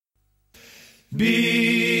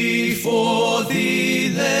Before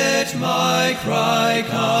thee let my cry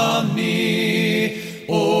come near,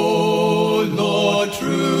 O Lord,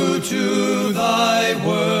 true to thy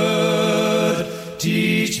word,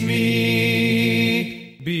 teach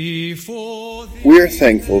me. We are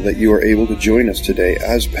thankful that you are able to join us today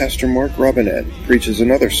as Pastor Mark Robinette preaches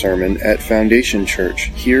another sermon at Foundation Church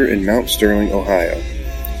here in Mount Sterling, Ohio.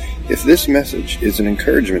 If this message is an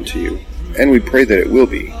encouragement to you, and we pray that it will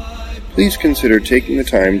be, please consider taking the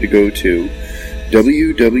time to go to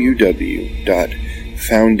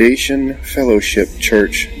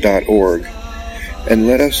www.foundationfellowshipchurch.org and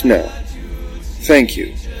let us know. Thank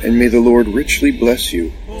you, and may the Lord richly bless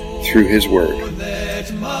you through His Word.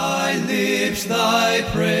 Let my lips thy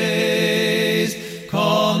praise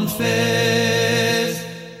confess.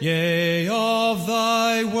 Yea, of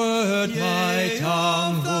thy word my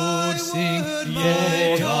tongue would sing.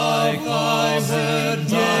 Yea, thy word,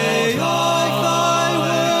 yea, thy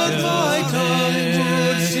word my tongue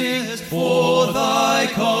would sing. For thy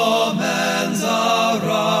commands are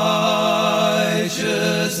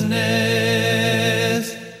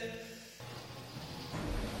righteousness.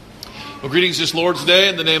 Well, greetings this Lord's Day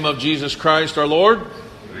in the name of Jesus Christ our Lord.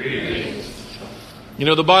 Greetings. You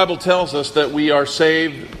know, the Bible tells us that we are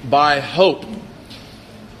saved by hope.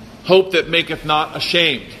 Hope that maketh not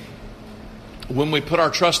ashamed. When we put our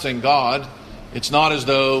trust in God, it's not as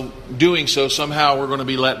though doing so somehow we're going to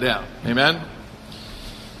be let down. Amen?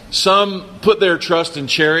 Some put their trust in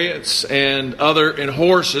chariots and other in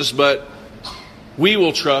horses, but we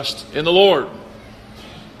will trust in the Lord.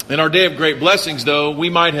 In our day of great blessings, though, we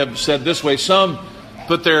might have said this way: some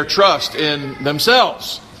put their trust in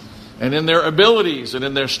themselves and in their abilities and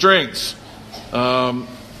in their strengths.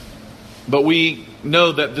 But we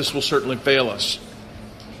know that this will certainly fail us.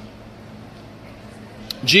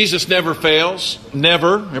 Jesus never fails.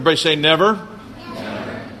 Never. Everybody say never.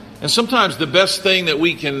 Never. And sometimes the best thing that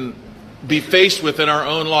we can be faced with in our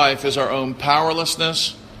own life is our own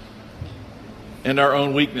powerlessness and our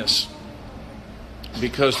own weakness.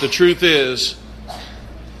 Because the truth is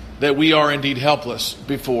that we are indeed helpless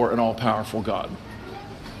before an all-powerful God.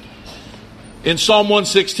 In Psalm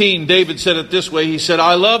 116, David said it this way. He said,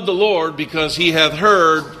 I love the Lord because He hath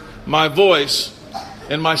heard my voice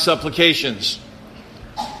and my supplications.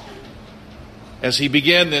 As he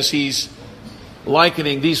began this, he's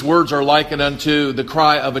likening, these words are likened unto the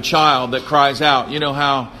cry of a child that cries out. You know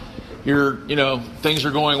how things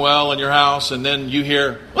are going well in your house and then you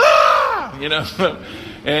hear, ah!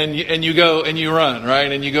 and you go and you run,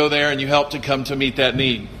 right? And you go there and you help to come to meet that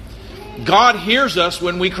need. God hears us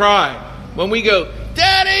when we cry. When we go,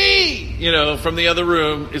 Daddy! From the other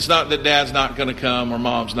room, it's not that Dad's not going to come or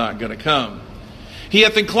Mom's not going to come. He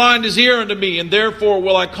hath inclined His ear unto me, and therefore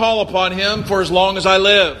will I call upon Him for as long as I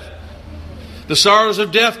live. The sorrows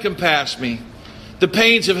of death compassed me. The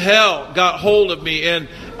pains of hell got hold of me, and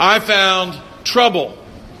I found trouble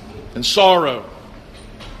and sorrow.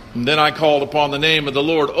 And then I called upon the name of the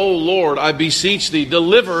Lord. O Lord, I beseech Thee,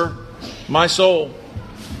 deliver my soul.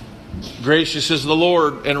 Gracious is the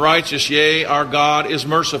Lord, and righteous, yea, our God is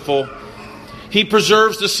merciful. He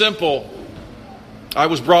preserves the simple. I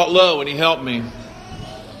was brought low, and He helped me.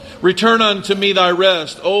 Return unto me thy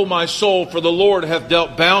rest, O my soul, for the Lord hath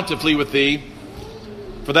dealt bountifully with thee.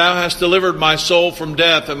 For thou hast delivered my soul from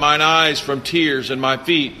death, and mine eyes from tears, and my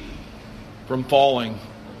feet from falling.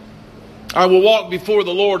 I will walk before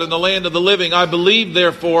the Lord in the land of the living. I believe,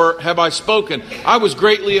 therefore have I spoken. I was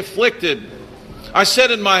greatly afflicted. I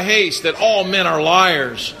said in my haste that all men are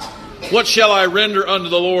liars. What shall I render unto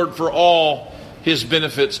the Lord for all His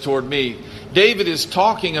benefits toward me? David is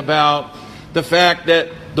talking about the fact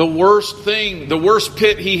that the worst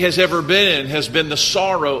pit he has ever been in has been the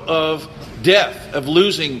sorrow of death, of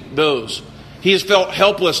losing those. He has felt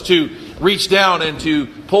helpless to reach down and to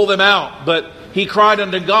pull them out, but he cried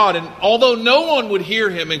unto God, and although no one would hear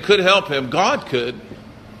him and could help him, God could.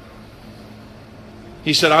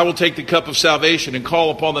 He said, I will take the cup of salvation and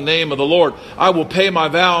call upon the name of the Lord. I will pay my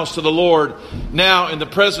vows to the Lord now in the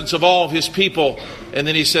presence of all of His people. And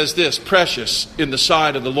then he says this, precious in the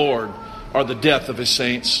sight of the Lord are the death of His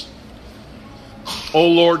saints. O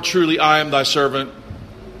Lord, truly I am thy servant.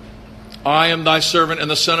 I am thy servant and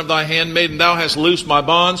the son of thy handmaiden. Thou hast loosed my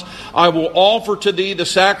bonds. I will offer to thee the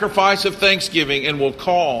sacrifice of thanksgiving and will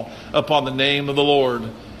call upon the name of the Lord.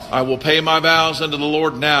 I will pay my vows unto the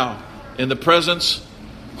Lord now in the presence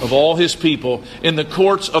of all His people, in the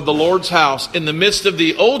courts of the Lord's house, in the midst of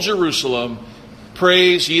the old Jerusalem.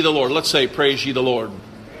 Praise ye the Lord. Let's say, praise ye the Lord.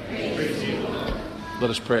 Praise ye the Lord. Let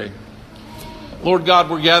us pray. Lord God,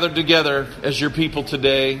 we're gathered together as your people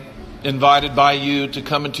today invited by you to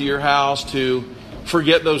come into your house, to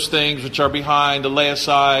forget those things which are behind, to lay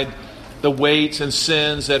aside the weights and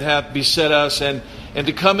sins that have beset us, and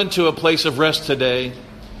to come into a place of rest today.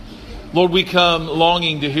 Lord, we come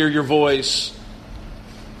longing to hear your voice,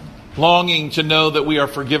 longing to know that we are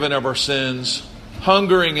forgiven of our sins,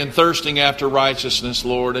 hungering and thirsting after righteousness,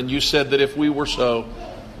 Lord. And you said that if we were so,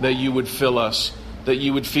 that you would fill us, that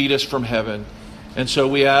you would feed us from heaven. And so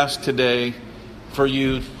we ask today for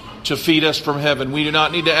you to feed us from heaven. We do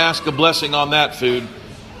not need to ask a blessing on that food,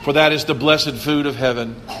 for that is the blessed food of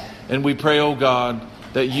heaven. And we pray, oh God,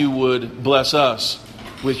 that you would bless us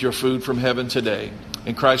with your food from heaven today.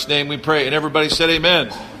 In Christ's name we pray. And everybody said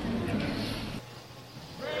amen.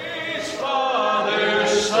 Praise Father,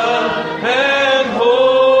 Son, and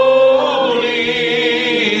Holy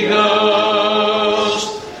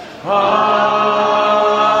Ghost. Amen.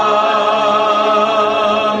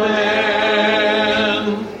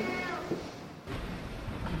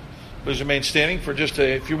 Please remain standing for just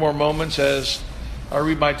a few more moments as I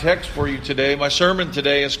read my text for you today. My sermon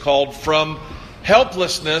today is called From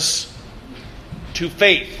Helplessness to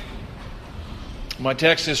Faith. My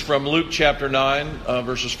text is from Luke chapter 9,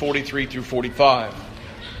 verses 43 through 45.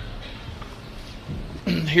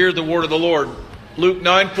 Hear the word of the Lord. Luke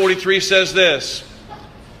 9:43 says this: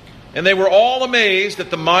 "And they were all amazed at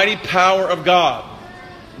the mighty power of God.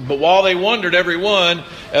 But while they wondered every one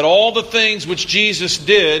at all the things which Jesus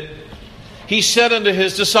did, he said unto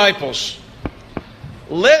his disciples,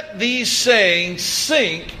 Let these sayings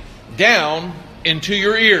sink down into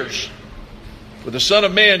your ears. For the Son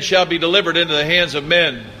of Man shall be delivered into the hands of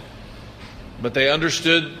men. But they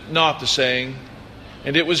understood not the saying,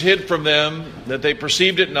 and it was hid from them that they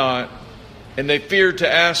perceived it not, and they feared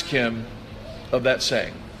to ask him of that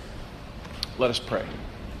saying." Let us pray.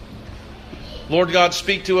 Lord God,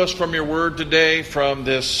 speak to us from your word today, from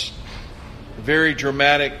this very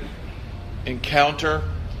dramatic encounter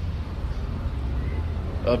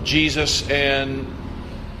of Jesus and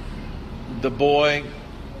the boy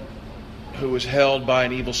who was held by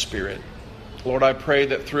an evil spirit. Lord, I pray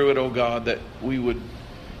that through it, oh God, that we would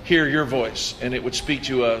hear your voice and it would speak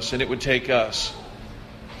to us and it would take us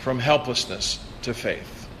from helplessness to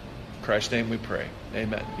faith. In Christ's name we pray.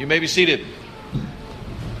 Amen. You may be seated.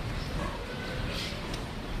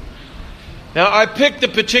 Now, I picked the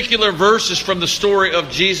particular verses from the story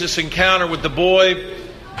of Jesus' encounter with the boy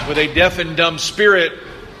with a deaf and dumb spirit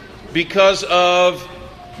because of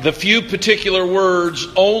the few particular words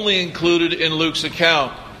only included in Luke's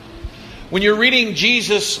account. When you're reading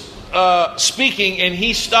Jesus speaking and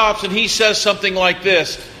he stops and he says something like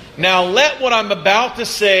this: "Now let what I'm about to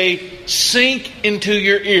say sink into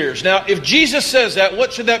your ears." Now, if Jesus says that,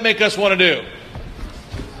 what should that make us want to do?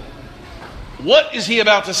 What is he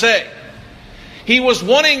about to say? He was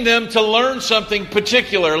wanting them to learn something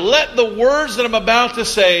particular. Let the words that I'm about to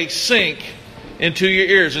say sink into your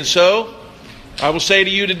ears. And so, I will say to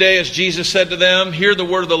you today, as Jesus said to them, hear the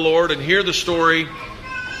word of the Lord and hear the story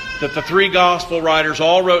that the three gospel writers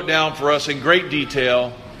all wrote down for us in great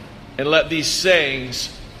detail, and let these sayings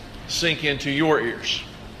sink into your ears.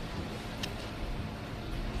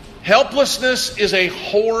 Helplessness is a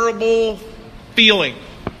horrible feeling.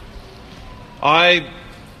 I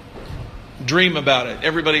dream about it.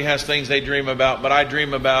 Everybody has things they dream about, but I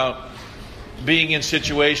dream about being in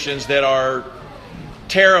situations that are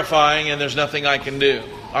terrifying and there's nothing I can do.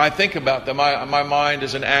 I think about them. My mind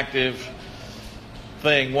is an active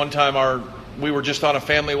thing. One time we were just on a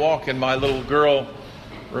family walk, and my little girl,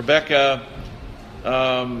 Rebecca,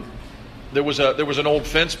 there was an old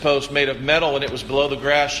fence post made of metal, and it was below the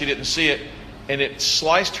grass. She didn't see it, and it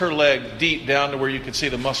sliced her leg deep down to where you could see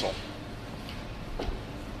the muscle.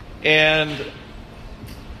 And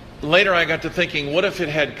later I got to thinking, what if it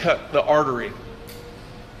had cut the artery?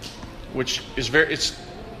 Which is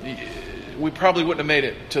we probably wouldn't have made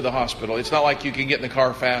it to the hospital. It's not like you can get in the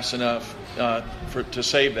car fast enough to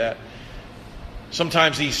save that.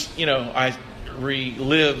 Sometimes I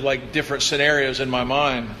relive like different scenarios in my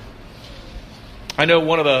mind. I know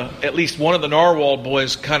at least one of the Narwhal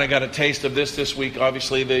boys kind of got a taste of this week.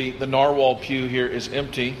 Obviously, the Narwhal pew here is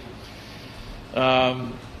empty.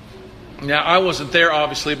 Now, I wasn't there,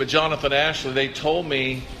 obviously, but Jonathan Ashley, they told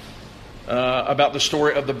me about the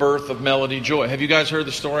story of the birth of Melody Joy. Have you guys heard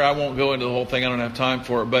the story? I won't go into the whole thing. I don't have time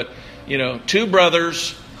for it. But, two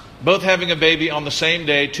brothers, both having a baby on the same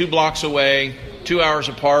day, 2 blocks away, 2 hours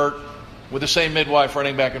apart, with the same midwife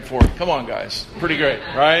running back and forth. Come on, guys. Pretty great,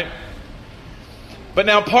 right? But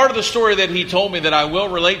now part of the story that he told me that I will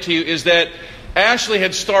relate to you is that Ashley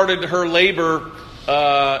had started her labor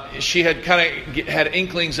she had kind of had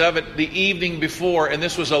inklings of it the evening before, and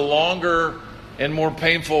this was a longer and more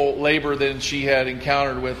painful labor than she had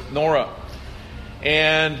encountered with Nora.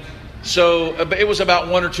 And so it was about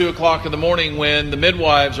 1 or 2 o'clock in the morning when the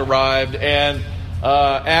midwives arrived, and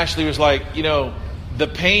Ashley was like, the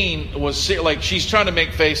pain was like, she's trying to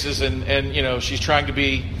make faces and she's trying to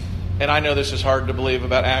be, and I know this is hard to believe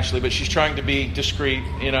about Ashley, but she's trying to be discreet,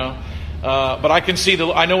 but I can see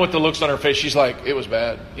I know what the looks on her face. She's like, it was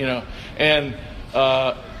bad, and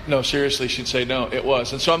no, seriously, she'd say, no, it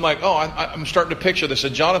was. And so I'm like, I'm starting to picture this.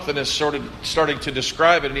 And Jonathan is sort of starting to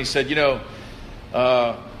describe it, and he said,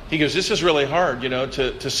 he goes, this is really hard,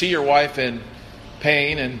 to see your wife in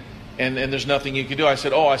pain and there's nothing you can do. I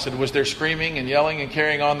said, was there screaming and yelling and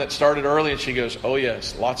carrying on that started early? And she goes, oh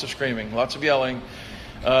yes, lots of screaming, lots of yelling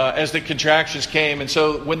as the contractions came. And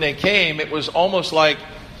so when they came, it was almost like,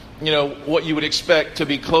 what you would expect to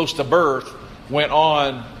be close to birth went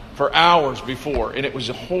on for hours before. And it was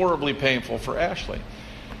horribly painful for Ashley.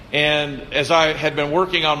 And as I had been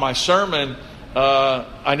working on my sermon,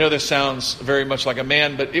 I know this sounds very much like a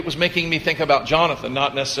man, but it was making me think about Jonathan,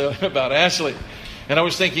 not necessarily about Ashley. And I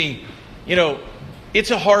was thinking,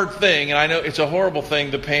 it's a hard thing, and I know it's a horrible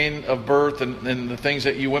thing, the pain of birth and the things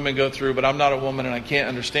that you women go through, but I'm not a woman and I can't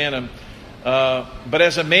understand them. But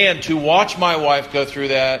as a man, to watch my wife go through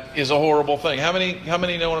that is a horrible thing. How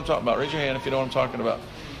many know what I'm talking about? Raise your hand if you know what I'm talking about.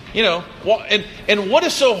 And what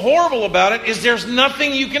is so horrible about it is there's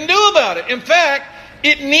nothing you can do about it. In fact,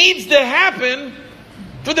 it needs to happen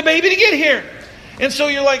for the baby to get here. And so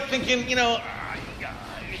you're like thinking,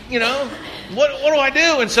 what do I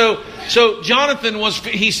do? And so Jonathan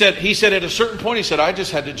he said at a certain point, he said, I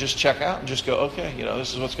just had to check out and just go, okay,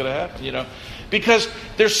 this is what's going to happen, because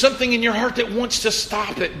there's something in your heart that wants to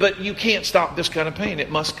stop it, but you can't stop this kind of pain. It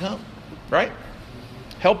must come, right?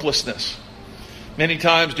 Helplessness. Many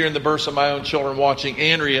times during the births of my own children, watching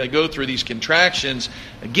Andrea go through these contractions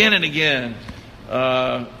again and again,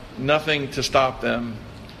 nothing to stop them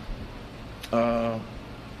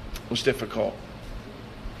was difficult.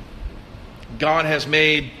 God has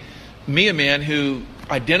made me a man who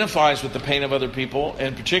identifies with the pain of other people,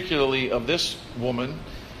 and particularly of this woman.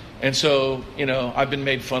 And so, I've been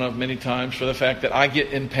made fun of many times for the fact that I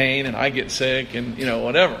get in pain and I get sick and,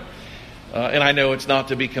 whatever. And I know it's not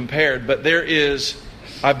to be compared, but there is,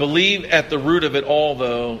 I believe at the root of it all,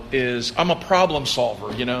 though, is I'm a problem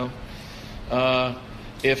solver,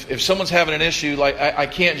 If someone's having an issue, like I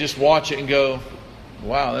can't just watch it and go,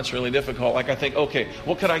 wow, that's really difficult. Like I think, okay,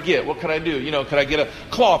 what could I get? What could I do? Could I get a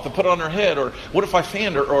cloth to put on her head? Or what if I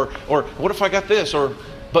fanned her? Or what if I got this?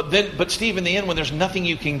 But Steve, in the end, when there's nothing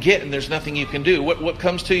you can get and there's nothing you can do, what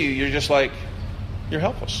comes to you? You're just like, you're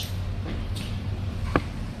helpless.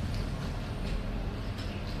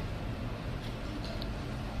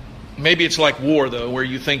 Maybe it's like war, though, where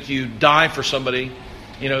you think you die for somebody,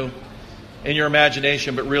 in your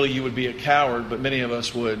imagination, but really you would be a coward, but many of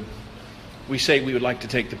us would. We say we would like to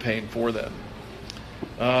take the pain for them.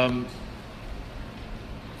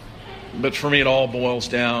 But for me, it all boils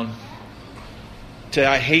down to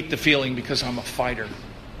I hate the feeling because I'm a fighter.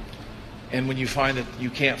 And when you find that you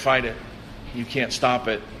can't fight it, you can't stop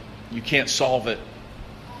it, you can't solve it.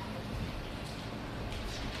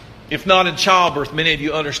 If not in childbirth, many of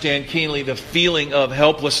you understand keenly the feeling of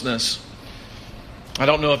helplessness. I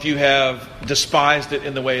don't know if you have despised it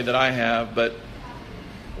in the way that I have, but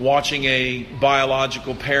watching a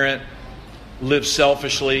biological parent live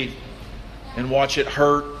selfishly and watch it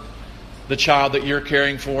hurt the child that you're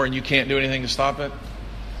caring for and you can't do anything to stop it.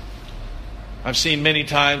 I've seen many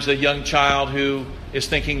times a young child who is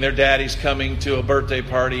thinking their daddy's coming to a birthday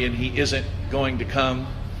party and he isn't going to come.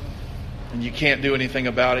 And you can't do anything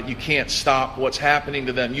about it. You can't stop what's happening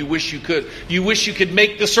to them. You wish you could. You wish you could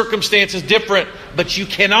make the circumstances different, but you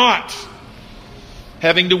cannot.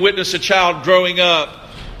 Having to witness a child growing up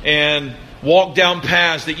and walk down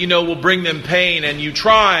paths that you know will bring them pain, and you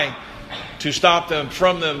try to stop them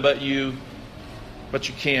from them, but you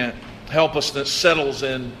can't. Helplessness settles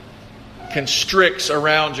and constricts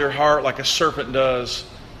around your heart like a serpent does,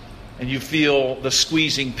 and you feel the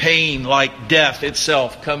squeezing pain like death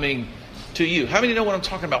itself coming to you. How many know what I'm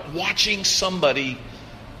talking about? Watching somebody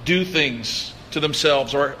do things to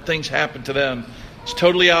themselves or things happen to them. It's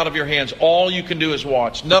totally out of your hands. All you can do is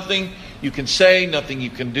watch. Nothing you can say, nothing you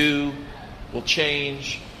can do will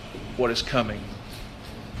change what is coming.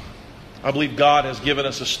 I believe God has given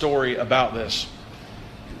us a story about this.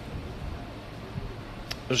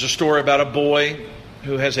 There's a story about a boy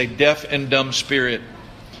who has a deaf and dumb spirit.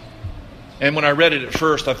 And when I read it at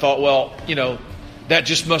first, I thought, well, that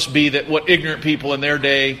just must be that what ignorant people in their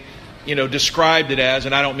day described it as,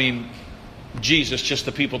 and I don't mean Jesus, just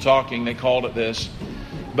the people talking, they called it this.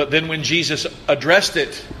 But then when Jesus addressed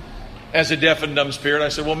it as a deaf and dumb spirit, I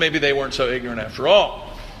said, well, maybe they weren't so ignorant after all.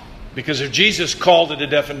 Because if Jesus called it a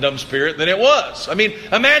deaf and dumb spirit, then it was. I mean,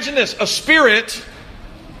 imagine this, a spirit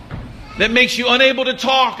that makes you unable to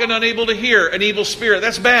talk and unable to hear, an evil spirit.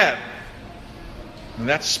 That's bad. And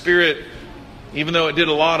that spirit, even though it did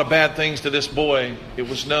a lot of bad things to this boy, it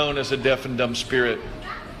was known as a deaf and dumb spirit.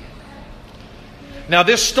 Now,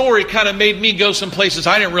 this story kind of made me go some places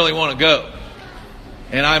I didn't really want to go.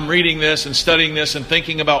 And I'm reading this and studying this and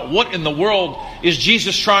thinking about what in the world is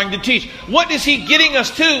Jesus trying to teach? What is He getting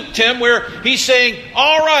us to, Tim, where He's saying,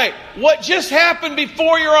 all right, what just happened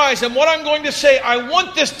before your eyes and what I'm going to say, I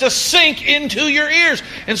want this to sink into your ears.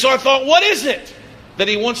 And so I thought, what is it that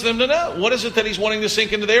He wants them to know? What is it that He's wanting to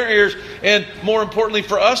sink into their ears? And more importantly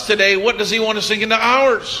for us today, what does He want to sink into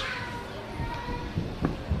ours?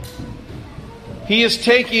 He is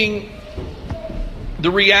taking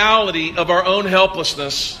the reality of our own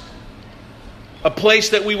helplessness, a place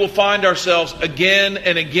that we will find ourselves again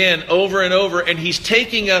and again, over and over, and He's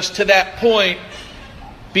taking us to that point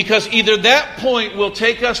because either that point will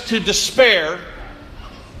take us to despair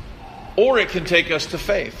or it can take us to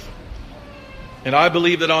faith. And I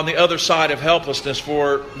believe that on the other side of helplessness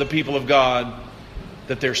for the people of God,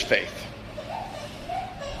 that there's faith.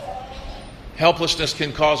 Helplessness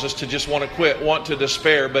can cause us to just want to quit, want to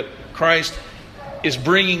despair, but Christ is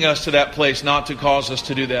bringing us to that place not to cause us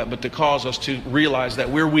to do that, but to cause us to realize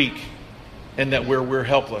that we're weak and that we're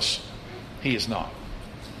helpless. He is not.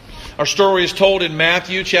 Our story is told in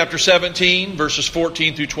Matthew chapter 17, verses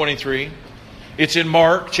 14 through 23. It's in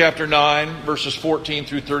Mark chapter 9, verses 14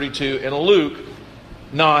 through 32, and Luke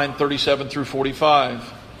 9, 37 through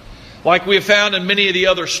 45. Like we have found in many of the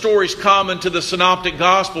other stories common to the Synoptic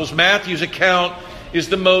Gospels, Matthew's account is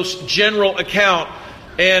the most general account.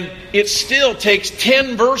 And it still takes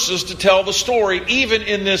 10 verses to tell the story, even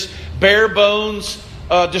in this bare bones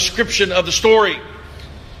description of the story.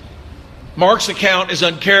 Mark's account is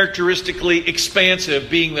uncharacteristically expansive,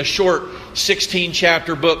 being the short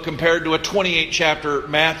 16-chapter book compared to a 28-chapter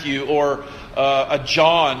Matthew or a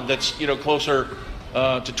John that's closer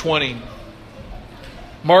to 20.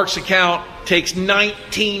 Mark's account takes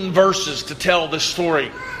 19 verses to tell this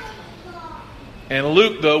story. And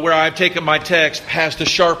Luke, though, where I've taken my text, has the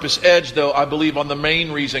sharpest edge, though, I believe, on the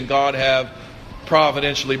main reason God have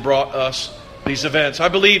providentially brought us these events. I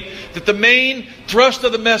believe that the main thrust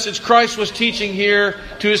of the message Christ was teaching here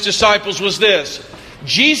to His disciples was this.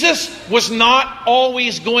 Jesus was not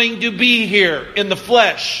always going to be here in the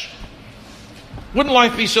flesh. Wouldn't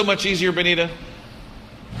life be so much easier, Benita?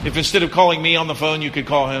 If instead of calling me on the phone, you could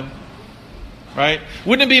call Him? Right?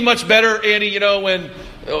 Wouldn't it be much better, Andy, when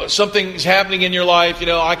something's happening in your life,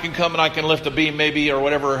 I can come and I can lift a beam maybe or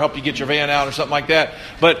whatever, or help you get your van out or something like that.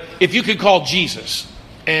 But if you could call Jesus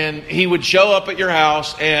and He would show up at your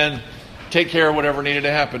house and take care of whatever needed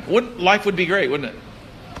to happen, life would be great, wouldn't it?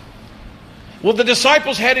 Well, the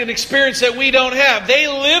disciples had an experience that we don't have. They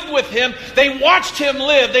lived with Him. They watched Him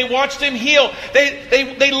live. They watched Him heal.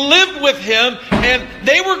 They lived with Him, and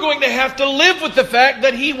they were going to have to live with the fact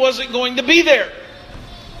that He wasn't going to be there.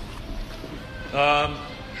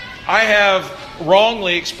 I have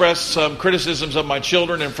wrongly expressed some criticisms of my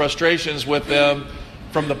children and frustrations with them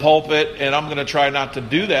from the pulpit, and I'm going to try not to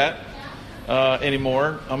do that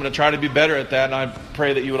anymore. I'm going to try to be better at that, and I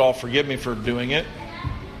pray that you would all forgive me for doing it.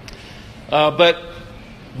 But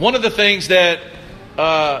one of the things that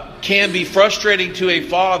can be frustrating to a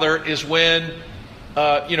father is when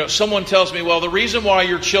someone tells me, well, the reason why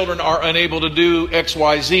your children are unable to do X,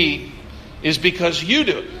 Y, Z is because you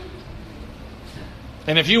do it.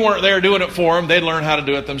 And if you weren't there doing it for them, they'd learn how to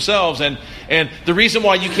do it themselves. And the reason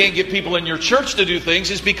why you can't get people in your church to do things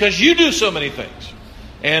is because you do so many things.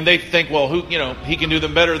 And they think, well, he can do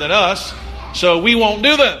them better than us, so we won't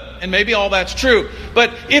do them. And maybe all that's true.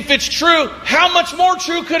 But if it's true, how much more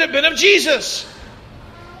true could it have been of Jesus?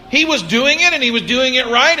 He was doing it, and He was doing it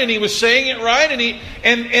right, and He was saying it right,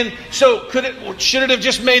 and so should it have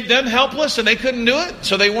just made them helpless and they couldn't do it,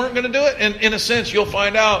 so they weren't going to do it? And in a sense, you'll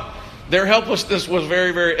find out their helplessness was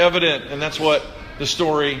very, very evident, and that's what the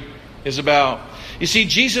story is about. You see,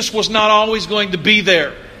 Jesus was not always going to be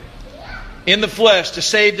there in the flesh to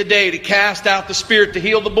save the day, to cast out the spirit, to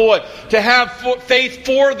heal the boy, to have faith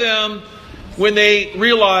for them when they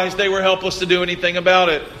realized they were helpless to do anything about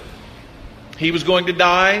it. He was going to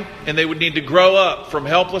die, and they would need to grow up from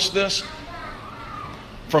helplessness,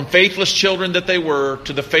 from faithless children that they were,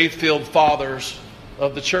 to the faith-filled fathers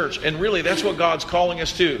of the church. And really, that's what God's calling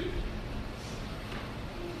us to.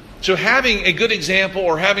 So having a good example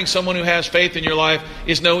or having someone who has faith in your life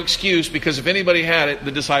is no excuse, because if anybody had it,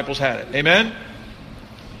 the disciples had it. Amen?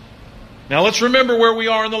 Now let's remember where we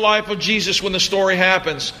are in the life of Jesus when the story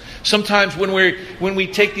happens. Sometimes when we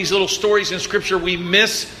take these little stories in Scripture, we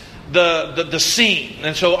miss the scene.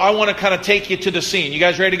 And so I want to kind of take you to the scene. You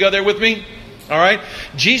guys ready to go there with me? All right.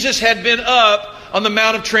 Jesus had been up on the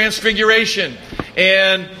Mount of Transfiguration.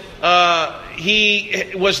 And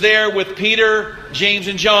he was there with Peter, James,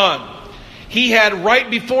 and John. He had, right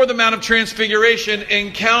before the Mount of Transfiguration,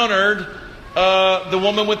 encountered the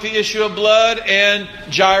woman with the issue of blood and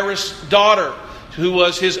Jairus' daughter, who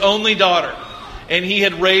was his only daughter. And he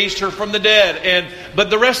had raised her from the dead. But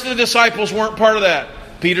the rest of the disciples weren't part of that.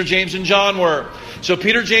 Peter, James, and John were. So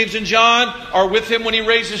Peter, James, and John are with him when he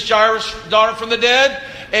raises Jairus' daughter from the dead.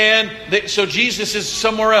 So Jesus is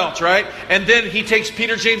somewhere else, right? And then he takes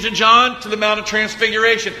Peter, James, and John to the Mount of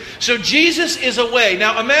Transfiguration. So Jesus is away.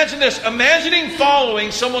 Now imagine this. Imagining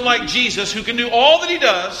following someone like Jesus who can do all that he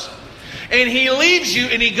does. And he leaves you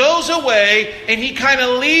and he goes away and he kind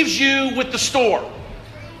of leaves you with the store.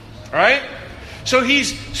 Right? So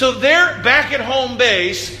they're back at home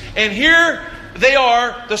base, and here they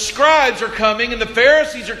are, the scribes are coming and the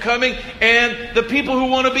Pharisees are coming and the people who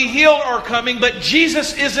want to be healed are coming, but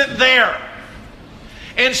Jesus isn't there.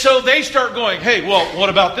 And so they start going, hey, well, what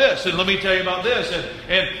about this? And let me tell you about this.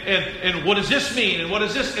 And what does this mean? And what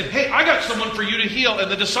is this? And hey, I got someone for you to heal. And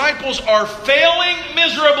the disciples are failing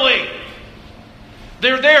miserably.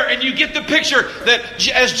 They're there, and you get the picture that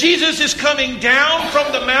as Jesus is coming down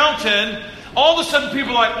from the mountain, all of a sudden people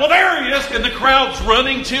are like, well, there he is. And the crowd's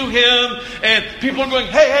running to him. And people are going,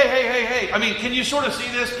 hey. I mean, can you sort of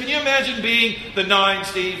see this? Can you imagine being the 9,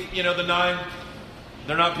 Steve? You know, the 9.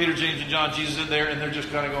 They're not Peter, James, and John. Jesus is there. And they're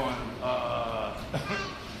just kind of going,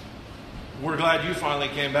 we're glad you finally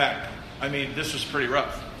came back. I mean, this was pretty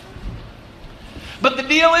rough. But the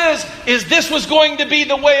deal is this was going to be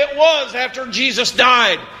the way it was after Jesus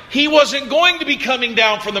died. He wasn't going to be coming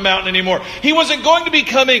down from the mountain anymore. He wasn't going to be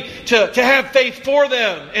coming to have faith for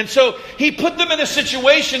them. And so he put them in a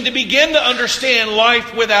situation to begin to understand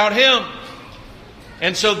life without him.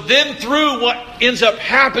 And so then through what ends up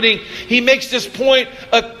happening, he makes this point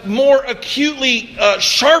more acutely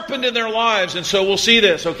sharpened in their lives. And so we'll see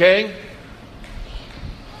this, okay?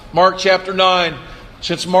 Mark chapter 9.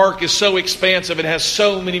 Since Mark is so expansive, it has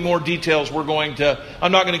so many more details,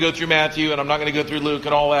 I'm not going to go through Matthew, and I'm not going to go through Luke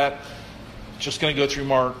and all that. Just going to go through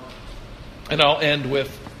Mark. And I'll end with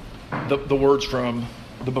the words from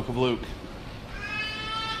the book of Luke.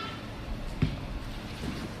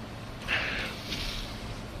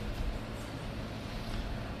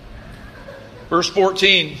 Verse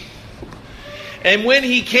 14. And when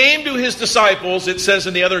he came to his disciples, it says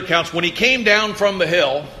in the other accounts, when he came down from the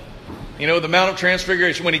hill, the Mount of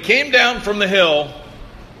Transfiguration. When he came down from the hill,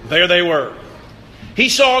 there they were. He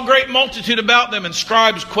saw a great multitude about them and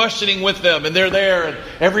scribes questioning with them. And they're there and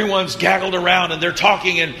everyone's gaggled around and they're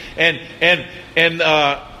talking. And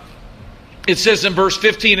it says in verse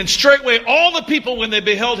 15, and straightway all the people when they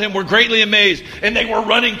beheld him were greatly amazed. And they were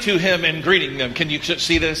running to him and greeting them. Can you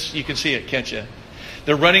see this? You can see it, can't you?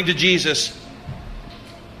 They're running to Jesus.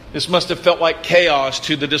 This must have felt like chaos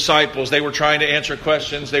to the disciples. They were trying to answer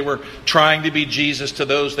questions. They were trying to be Jesus to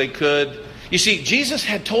those they could. You see, Jesus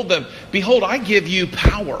had told them, behold, I give you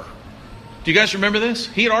power. Do you guys remember this?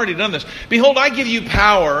 He had already done this. Behold, I give you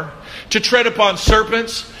power to tread upon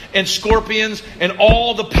serpents and scorpions and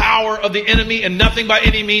all the power of the enemy, and nothing by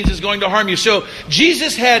any means is going to harm you. So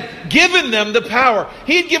Jesus had given them the power.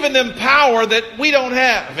 He had given them power that we don't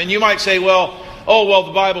have. And you might say,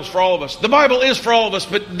 the Bible's for all of us. The Bible is for all of us,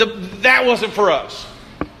 but that wasn't for us.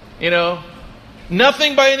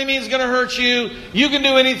 Nothing by any means is going to hurt you. You can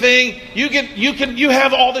do anything. You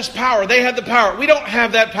have all this power. They had the power. We don't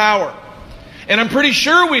have that power. And I'm pretty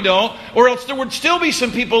sure we don't, or else there would still be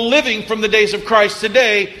some people living from the days of Christ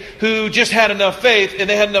today who just had enough faith, and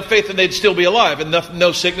they had enough faith and they'd still be alive, and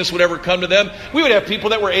no sickness would ever come to them. We would have people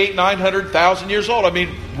that were 800, 900, 1,000 years old. I mean,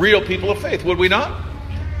 real people of faith, would we not?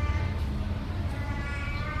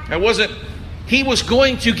 He was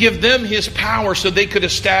going to give them his power so they could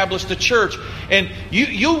establish the church. And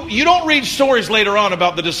you don't read stories later on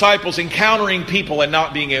about the disciples encountering people and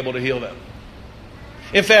not being able to heal them.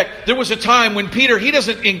 In fact, there was a time when Peter, he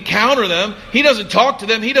doesn't encounter them, he doesn't talk to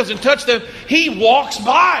them, he doesn't touch them, he walks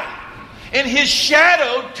by. And his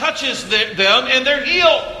shadow touches them and they're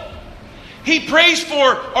healed. He prays for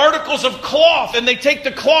articles of cloth, and they take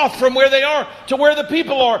the cloth from where they are to where the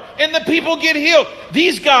people are, and the people get healed.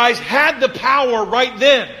 These guys had the power right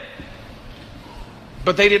then.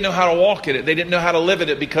 But they didn't know how to walk in it. They didn't know how to live in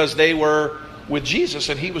it because they were with Jesus,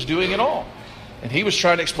 and he was doing it all. And he was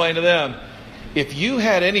trying to explain to them, if you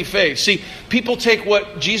had any faith. See, people take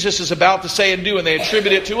what Jesus is about to say and do, and they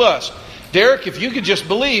attribute it to us. Derek, if you could just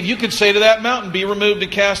believe, you could say to that mountain, be removed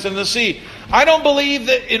and cast into the sea. I don't believe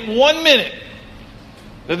that in 1 minute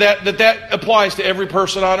that applies to every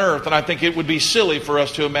person on earth. And I think it would be silly for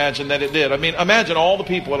us to imagine that it did. I mean, imagine all the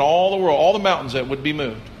people in all the world, all the mountains that would be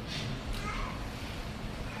moved.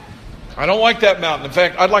 I don't like that mountain. In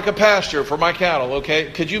fact, I'd like a pasture for my cattle,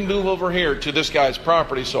 okay? Could you move over here to this guy's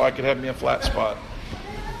property so I could have me a flat spot?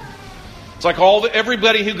 It's like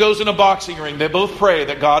everybody who goes in a boxing ring, they both pray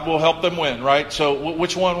that God will help them win, right? So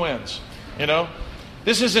which one wins? You know?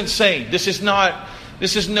 This is insane. This is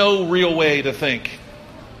no real way to think.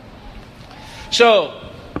 So,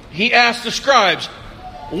 he asked the scribes,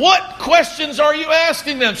 what questions are you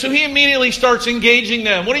asking them? So he immediately starts engaging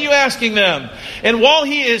them. What are you asking them? And while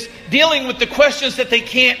he is dealing with the questions that they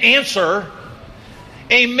can't answer,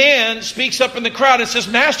 a man speaks up in the crowd and says,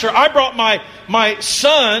 Master, I brought my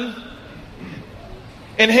son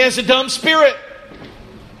and has a dumb spirit.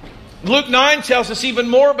 Luke 9 tells us even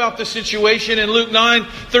more about the situation. In Luke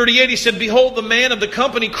 9:38, he said, Behold, the man of the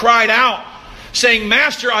company cried out, saying,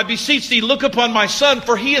 Master, I beseech thee, look upon my son,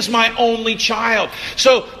 for he is my only child.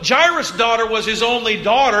 So Jairus' daughter was his only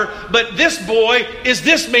daughter, but this boy is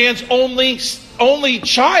this man's only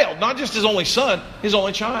child. Not just his only son, his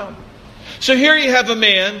only child. So here you have a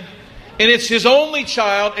man, and it's his only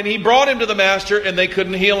child, and he brought him to the master, and they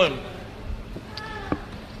couldn't heal him.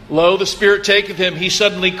 Lo, the spirit taketh him. He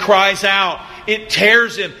suddenly cries out. It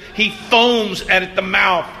tears him. He foams at the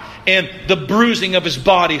mouth. And the bruising of his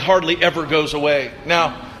body hardly ever goes away.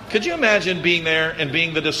 Now, could you imagine being there and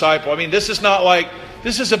being the disciple? I mean, this is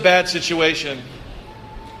a bad situation.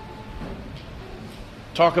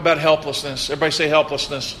 Talk about helplessness. Everybody say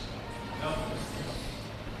helplessness.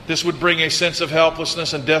 This would bring a sense of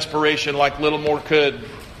helplessness and desperation like little more could.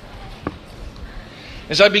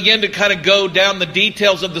 As I began to kind of go down the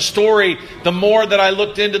details of the story, the more that I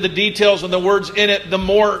looked into the details and the words in it, the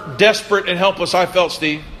more desperate and helpless I felt,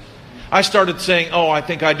 Steve. I started saying, oh, I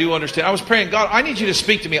think I do understand. I was praying, God, I need you to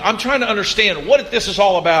speak to me. I'm trying to understand what this is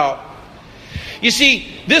all about. You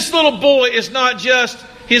see, this little boy is not just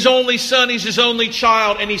his only son, he's his only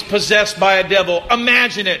child, and he's possessed by a devil.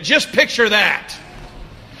 Imagine it. Just picture that.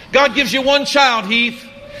 God gives you one child, Heath,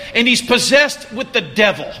 and he's possessed with the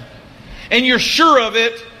devil. And you're sure of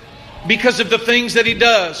it because of the things that he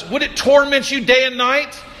does. Would it torment you day and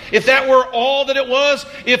night? If that were all that it was,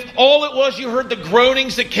 if all it was you heard the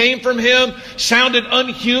groanings that came from him sounded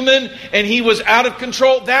unhuman and he was out of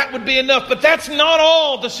control, that would be enough. But that's not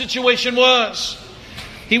all the situation was.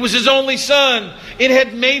 He was his only son. It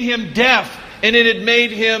had made him deaf and it had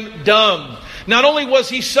made him dumb. Not only was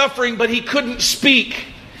he suffering, but he couldn't speak.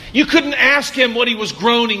 You couldn't ask him what he was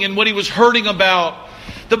groaning and what he was hurting about.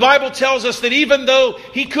 The Bible tells us that even though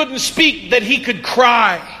he couldn't speak, that he could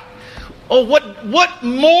cry. Oh, what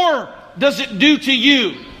more does it do to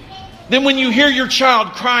you than when you hear your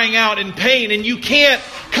child crying out in pain and you can't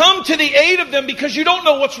come to the aid of them because you don't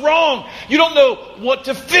know what's wrong. You don't know what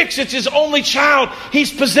to fix. It's his only child.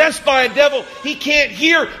 He's possessed by a devil. He can't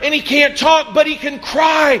hear and he can't talk, but he can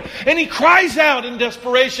cry. And he cries out in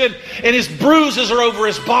desperation and his bruises are over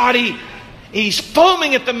his body. He's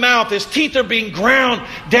foaming at the mouth. His teeth are being ground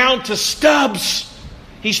down to stubs.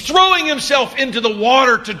 He's throwing himself into the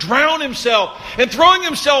water to drown himself and throwing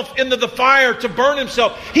himself into the fire to burn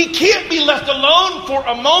himself. He can't be left alone for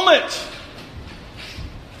a moment.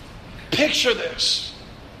 Picture this.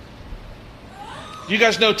 You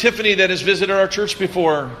guys know Tiffany that has visited our church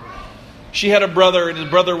before. She had a brother, and his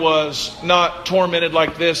brother was not tormented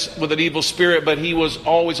like this with an evil spirit, but he was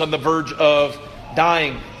always on the verge of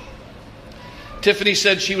dying. Tiffany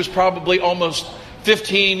said she was probably almost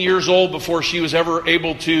 15 years old before she was ever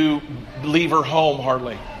able to leave her home,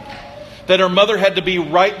 hardly. That her mother had to be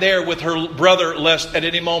right there with her brother lest at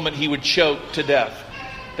any moment he would choke to death.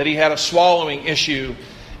 That he had a swallowing issue.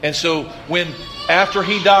 And so after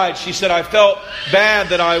he died, she said, I felt bad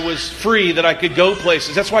that I was free, that I could go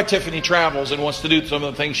places. That's why Tiffany travels and wants to do some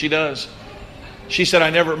of the things she does. She said,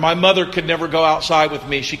 my mother could never go outside with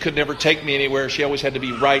me. She could never take me anywhere. She always had to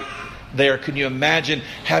be right there. Can you imagine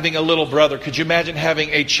having a little brother? Could you imagine having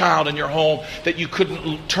a child in your home that you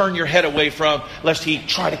couldn't turn your head away from lest he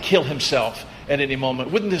try to kill himself at any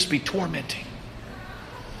moment? Wouldn't this be tormenting?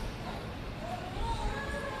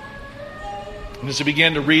 And as I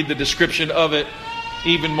began to read the description of it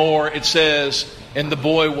even more, it says, and the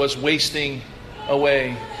boy was wasting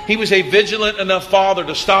away. He was a vigilant enough father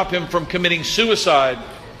to stop him from committing suicide.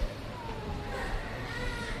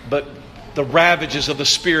 But the ravages of the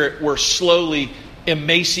Spirit were slowly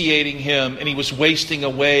emaciating him, and he was wasting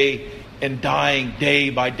away and dying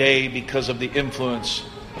day by day because of the influence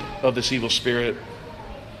of this evil spirit.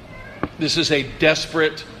 This is a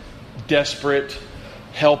desperate,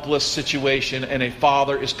 helpless situation, and a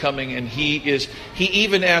father is coming, and he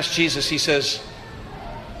even asked Jesus, he says,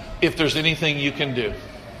 if there's anything you can do.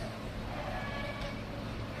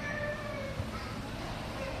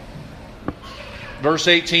 Verse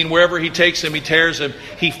 18, wherever he takes him, he tears him.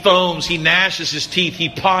 He foams, he gnashes his teeth, he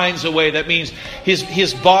pines away. That means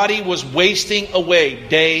his body was wasting away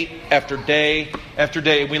day after day after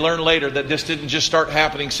day. And we learn later that this didn't just start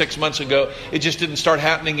happening 6 months ago. It just didn't start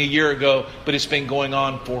happening a year ago, but it's been going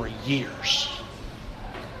on for years.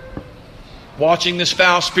 Watching this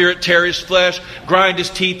foul spirit tear his flesh, grind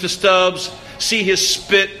his teeth to stubs, see his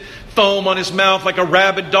spit foam on his mouth like a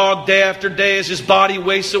rabid dog day after day as his body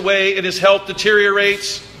wastes away and his health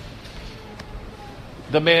deteriorates.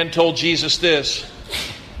 The man told Jesus this,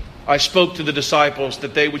 I spoke to the disciples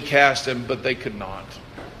that they would cast him, but they could not.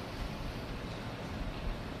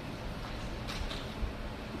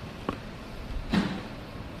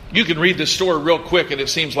 You can read this story real quick and it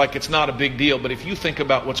seems like it's not a big deal, but if you think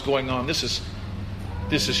about what's going on, this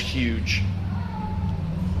is huge.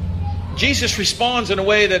 Jesus responds in a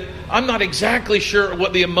way that I'm not exactly sure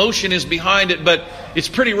what the emotion is behind it, but it's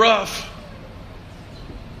pretty rough.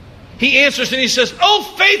 He answers and he says, "Oh,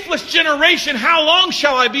 faithless generation, how long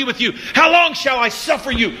shall I be with you? How long shall I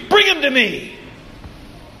suffer you? Bring him to me."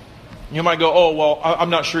 You might go, "Oh, well, I'm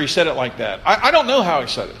not sure he said it like that." I don't know how he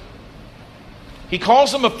said it. He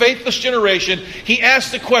calls them a faithless generation. He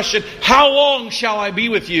asks the question, "How long shall I be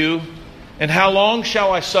with you? And how long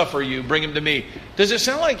shall I suffer you? Bring him to me." Does it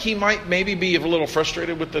sound like he might maybe be a little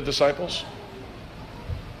frustrated with the disciples?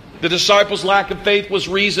 The disciples' lack of faith was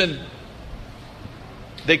reason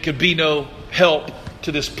they could be no help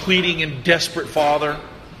to this pleading and desperate father.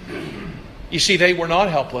 You see, they were not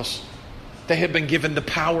helpless. They had been given the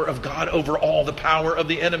power of God over all the power of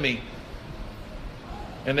the enemy.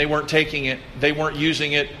 And they weren't taking it. They weren't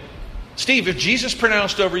using it. Steve, if Jesus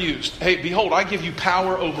pronounced over you, "Hey, behold, I give you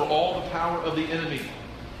power over all the power of the enemy.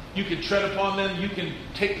 You can tread upon them. You can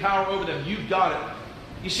take power over them. You've got it."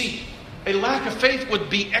 You see, a lack of faith would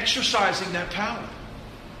be exercising that power.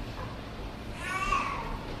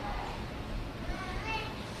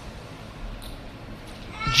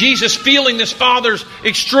 Jesus, feeling this father's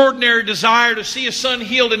extraordinary desire to see his son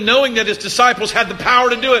healed and knowing that his disciples had the power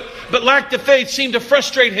to do it, but lacked the faith, seemed to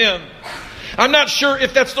frustrate him. I'm not sure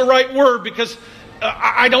if that's the right word because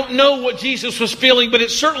I don't know what Jesus was feeling, but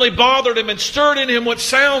it certainly bothered him and stirred in him what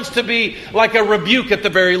sounds to be like a rebuke at the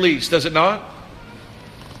very least, does it not?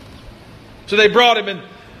 So they brought him, and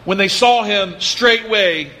when they saw him,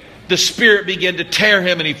 straightway the spirit began to tear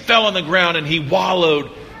him, and he fell on the ground and he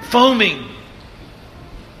wallowed, foaming.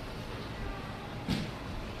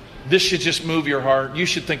 This should just move your heart. You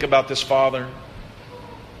should think about this father.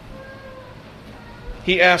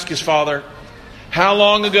 He asked his father, "How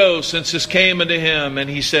long ago since this came unto him?" And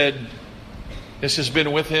he said, "This has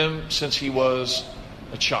been with him since he was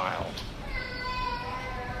a child."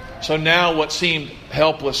 So now what seemed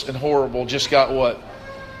helpless and horrible just got what?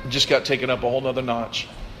 Just got taken up a whole nother notch.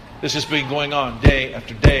 This has been going on day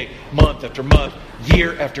after day, month after month,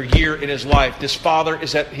 year after year in his life. This father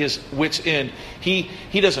is at his wit's end. He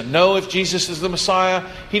doesn't know if Jesus is the Messiah.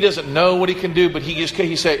 He doesn't know what he can do, but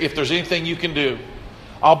he said, "If there's anything you can do,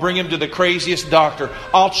 I'll bring him to the craziest doctor.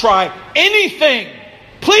 I'll try anything.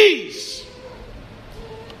 Please."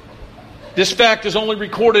 This fact is only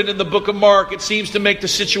recorded in the book of Mark. It seems to make the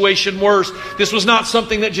situation worse. This was not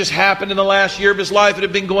something that just happened in the last year of his life. It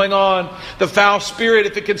had been going on. The foul spirit,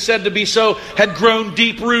 if it could said to be so, had grown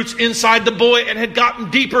deep roots inside the boy and had gotten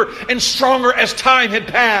deeper and stronger as time had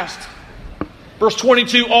passed. Verse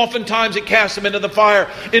 22, oftentimes it cast him into the fire,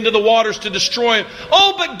 into the waters to destroy him.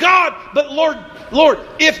 "Oh, but God, but Lord,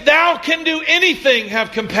 if thou can do anything,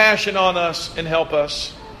 have compassion on us and help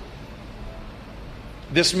us."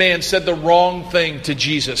 This man said the wrong thing to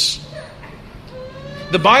Jesus.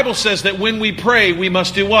 The Bible says that when we pray, we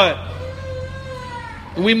must do what?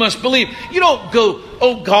 We must believe. You don't go,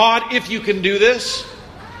 "Oh God, if you can do this."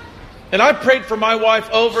 And I've prayed for my wife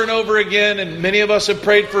over and over again, and many of us have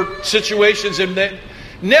prayed for situations, and that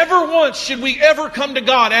never once should we ever come to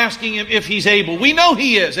God asking Him if He's able. We know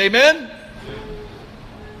He is. Amen?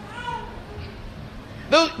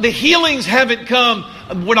 The healings haven't come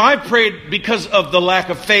when I prayed because of the lack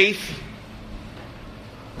of faith.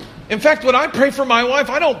 In fact, when I pray for my wife,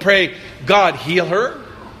 I don't pray, "God, heal her."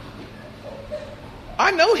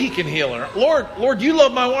 I know He can heal her. Lord, you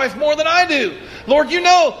love my wife more than I do. Lord, you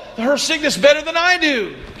know her sickness better than I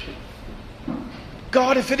do.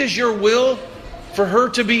 God, if it is your will for her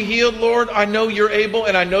to be healed, Lord, I know you're able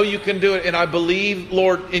and I know you can do it. And I believe,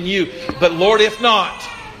 Lord, in you. But Lord, if not,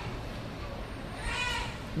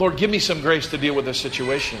 Lord, give me some grace to deal with this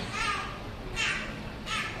situation.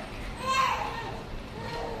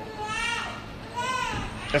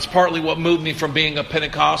 That's partly what moved me from being a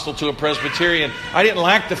Pentecostal to a Presbyterian. I didn't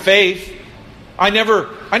lack the faith. I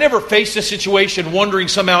never faced a situation wondering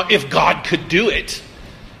somehow if God could do it.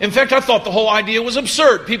 In fact, I thought the whole idea was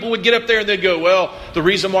absurd. People would get up there and they'd go, well, the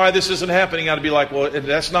reason why this isn't happening, I'd be like, well,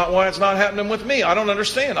 that's not why it's not happening with me. I don't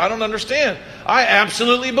understand. I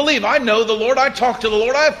absolutely believe. I know the Lord. I talk to the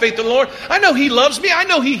Lord. I have faith in the Lord. I know He loves me. I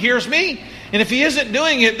know He hears me. And if He isn't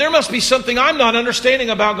doing it, there must be something I'm not understanding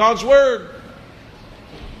about God's Word.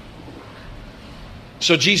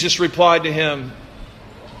 So Jesus replied to him,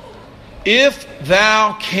 if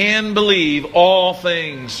thou can believe, all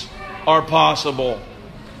things are possible.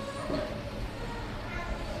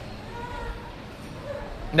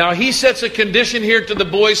 Now he sets a condition here to the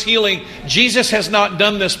boy's healing. Jesus has not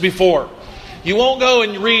done this before. You won't go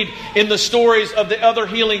and read in the stories of the other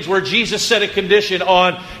healings where Jesus set a condition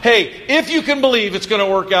on, hey, if you can believe, it's going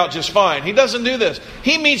to work out just fine. He doesn't do this.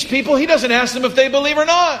 He meets people. He doesn't ask them if they believe or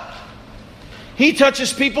not. He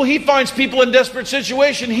touches people. He finds people in desperate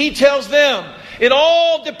situation. He tells them. It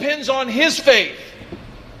all depends on his faith.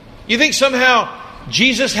 You think somehow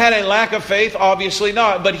Jesus had a lack of faith? Obviously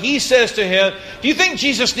not. But he says to him, do you think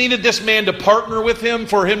Jesus needed this man to partner with him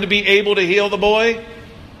for him to be able to heal the boy?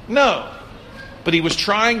 No. But he was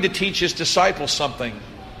trying to teach his disciples something.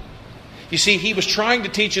 You see, he was trying to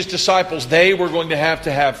teach his disciples they were going to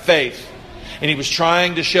have faith. And he was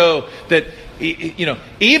trying to show that, you know,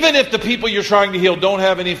 even if the people you're trying to heal don't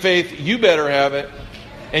have any faith, you better have it.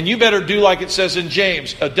 And you better do like it says in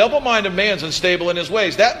James, a double-minded man's unstable in his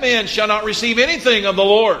ways. That man shall not receive anything of the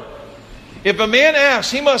Lord. If a man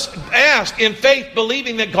asks, he must ask in faith,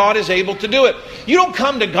 believing that God is able to do it. You don't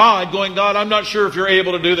come to God going, God, I'm not sure if you're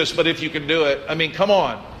able to do this, but if you can do it. I mean, come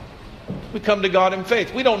on. We come to God in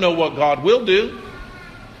faith. We don't know what God will do.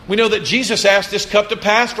 We know that Jesus asked this cup to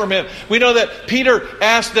pass from him. We know that Peter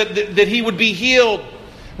asked that he would be healed.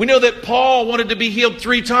 We know that Paul wanted to be healed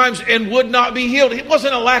 3 times and would not be healed. It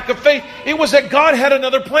wasn't a lack of faith. It was that God had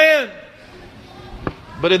another plan.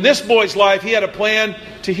 But in this boy's life, he had a plan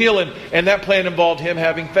to heal him. And that plan involved him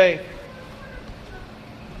having faith.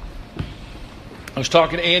 I was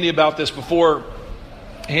talking to Andy about this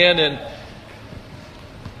beforehand. And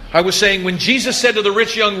I was saying, when Jesus said to the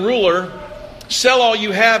rich young ruler, sell all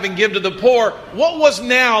you have and give to the poor, what was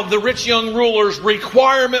now the rich young ruler's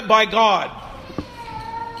requirement by God?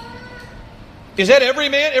 Is that every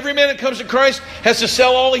man? Every man that comes to Christ has to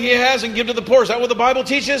sell all he has and give to the poor. Is that what the Bible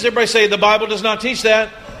teaches? Everybody say the Bible does not teach that.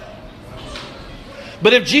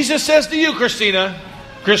 But if Jesus says to you, Christina,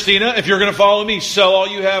 if you're going to follow me, sell all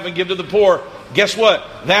you have and give to the poor. Guess what?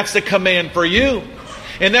 That's the command for you.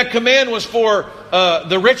 And that command was for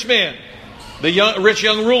the rich man, the rich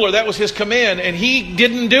young ruler. That was his command. And he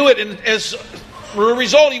didn't do it. And as a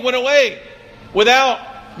result, he went away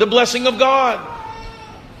without the blessing of God.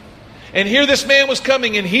 And here this man was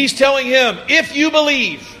coming and he's telling him, if you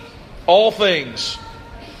believe, all things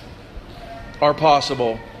are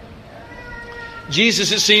possible.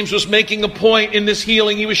 Jesus, it seems, was making a point in this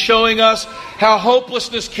healing. He was showing us how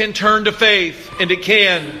hopelessness can turn to faith, and it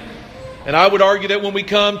can. And I would argue that when we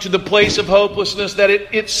come to the place of hopelessness, that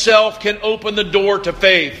it itself can open the door to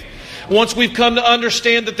faith. Once we've come to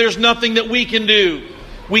understand that there's nothing that we can do,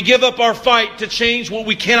 we give up our fight to change what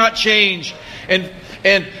we cannot change.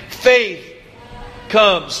 And faith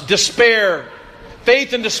comes. Despair.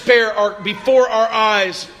 Faith and despair are before our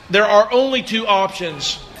eyes. There are only 2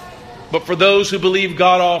 options. But for those who believe,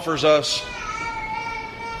 God offers us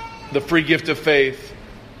the free gift of faith.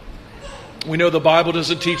 We know the Bible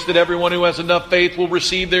doesn't teach that everyone who has enough faith will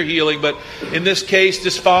receive their healing. But in this case,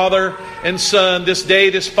 this father and son, this day,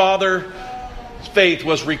 this father's faith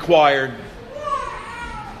was required.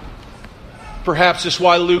 Perhaps that's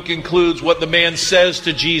why Luke includes what the man says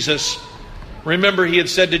to Jesus. Remember, he had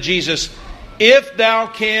said to Jesus, if thou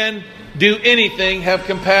can do anything, have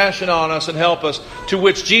compassion on us and help us. To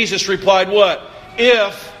which Jesus replied, what?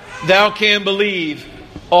 If thou can believe,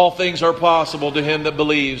 all things are possible to him that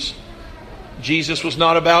believes. Jesus was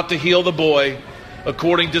not about to heal the boy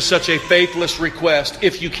according to such a faithless request,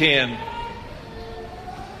 if you can.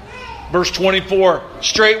 Verse 24,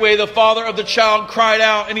 straightway the father of the child cried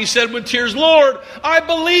out, and he said with tears, Lord, I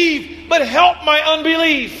believe, but help my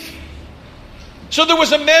unbelief. So there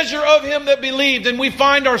was a measure of him that believed, and we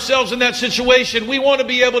find ourselves in that situation. We want to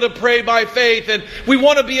be able to pray by faith, and we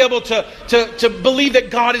want to be able to believe that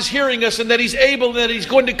God is hearing us and that He's able and that He's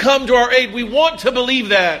going to come to our aid. We want to believe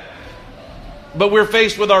that. But we're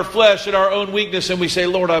faced with our flesh and our own weakness, and we say,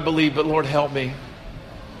 Lord, I believe, but Lord, help me.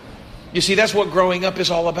 You see, that's what growing up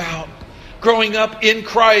is all about. Growing up in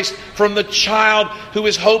Christ from the child who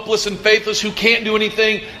is hopeless and faithless, who can't do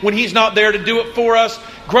anything when He's not there to do it for us,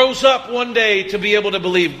 grows up one day to be able to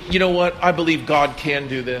believe, you know what, I believe God can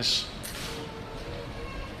do this.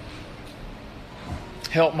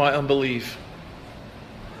 Help my unbelief.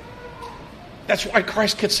 That's why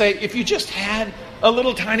Christ could say, if you just had a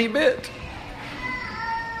little tiny bit.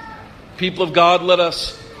 People of God,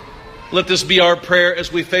 let this be our prayer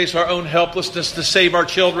as we face our own helplessness to save our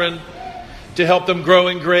children, to help them grow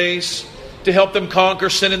in grace, to help them conquer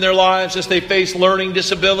sin in their lives as they face learning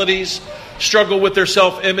disabilities, struggle with their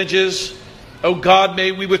self-images. Oh God,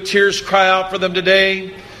 may we with tears cry out for them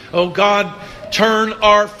today. Oh God, turn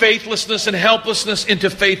our faithlessness and helplessness into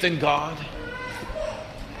faith in God.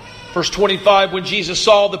 Verse 25, when Jesus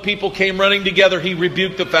saw the people came running together, He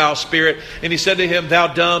rebuked the foul spirit, and He said to him, Thou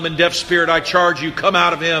dumb and deaf spirit, I charge you, come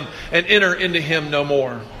out of him and enter into him no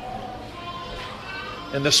more.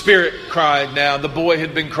 And the spirit cried now. The boy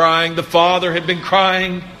had been crying. The father had been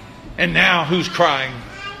crying. And now who's crying?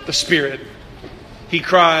 The spirit. He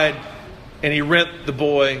cried and he rent the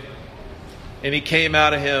boy. And he came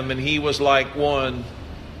out of him and he was like one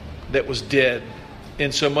that was dead.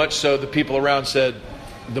 And so much so the people around said,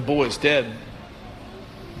 the boy's dead.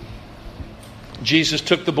 Jesus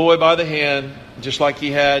took the boy by the hand, just like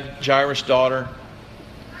He had Jairus' daughter.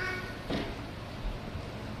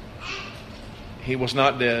 He was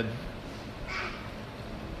not dead.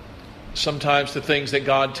 Sometimes the things that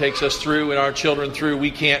God takes us through and our children through, we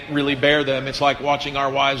can't really bear them. It's like watching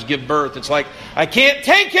our wives give birth. It's like, I can't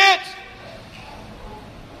take it!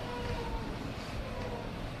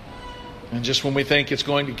 And just when we think it's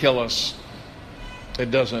going to kill us, it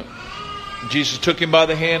doesn't. Jesus took him by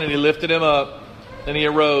the hand and He lifted him up and he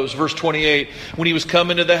arose. Verse 28, when He was come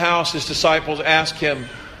into the house, His disciples asked Him,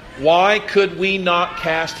 Why could we not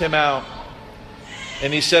cast him out?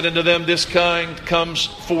 And He said unto them, This kind comes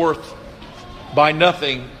forth by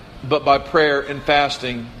nothing but by prayer and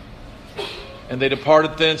fasting. And they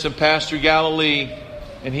departed thence and passed through Galilee,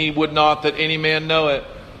 and He would not that any man know it.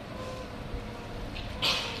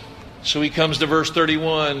 So He comes to verse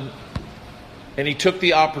 31, and He took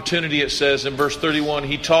the opportunity, it says in verse 31,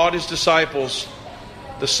 He taught His disciples,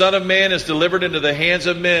 The Son of Man is delivered into the hands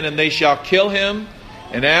of men, and they shall kill Him,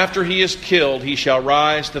 and after He is killed, He shall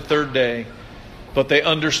rise the third day. But they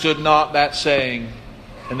understood not that saying,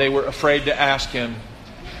 and they were afraid to ask Him.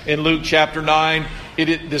 In Luke chapter 9,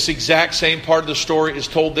 this exact same part of the story is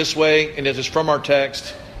told this way, and it is from our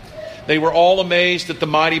text. They were all amazed at the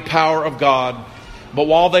mighty power of God. But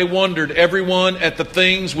while they wondered, everyone, at the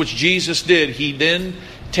things which Jesus did, He then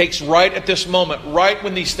takes right at this moment, right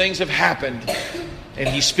when these things have happened, and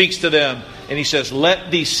He speaks to them. And He says, Let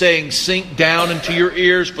these sayings sink down into your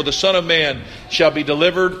ears, for the Son of Man shall be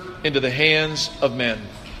delivered into the hands of men.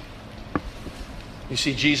 You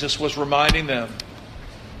see, Jesus was reminding them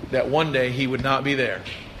that one day He would not be there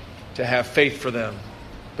to have faith for them.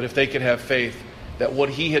 But if they could have faith that what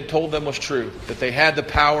He had told them was true, that they had the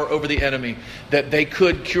power over the enemy, that they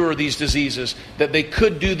could cure these diseases, that they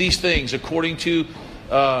could do these things according to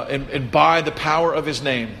and by the power of His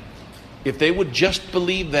name. If they would just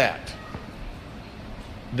believe that,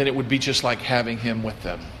 then it would be just like having Him with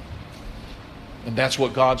them. And that's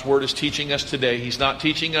what God's Word is teaching us today. He's not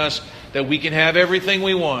teaching us that we can have everything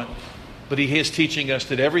we want, but He is teaching us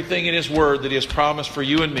that everything in His Word that He has promised for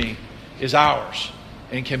you and me is ours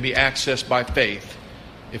and can be accessed by faith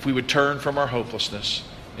if we would turn from our hopelessness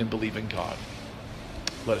and believe in God.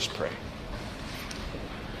 Let us pray.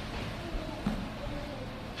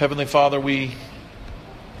 Heavenly Father, we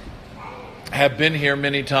have been here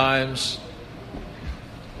many times.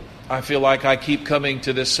 I feel like I keep coming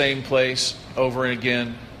to this same place over and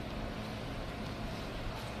again.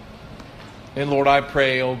 And Lord, I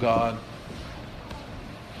pray, oh God,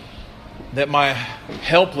 that my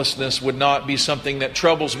helplessness would not be something that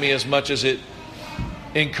troubles me as much as it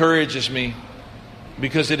encourages me,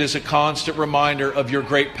 because it is a constant reminder of Your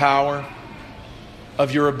great power,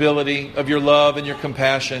 of Your ability, of Your love and Your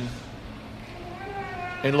compassion.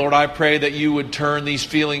 And Lord, I pray that You would turn these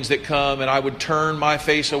feelings that come, and I would turn my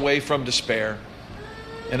face away from despair,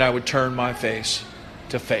 and I would turn my face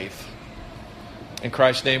to faith. In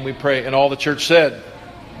Christ's name we pray. And all the church said,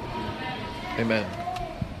 Amen.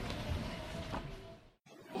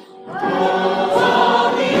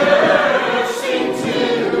 All the earth sing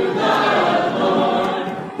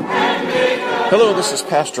Hello, this is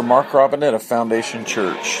Pastor Mark Robinette of Foundation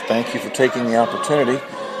Church. Thank you for taking the opportunity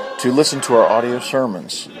to listen to our audio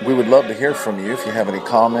sermons. We would love to hear from you if you have any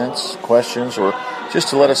comments, questions, or just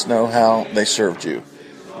to let us know how they served you.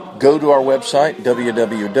 Go to our website,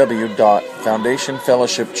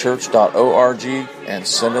 www.foundationfellowshipchurch.org, and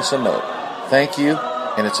send us a note. Thank you,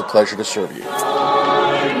 and it's a pleasure to serve you.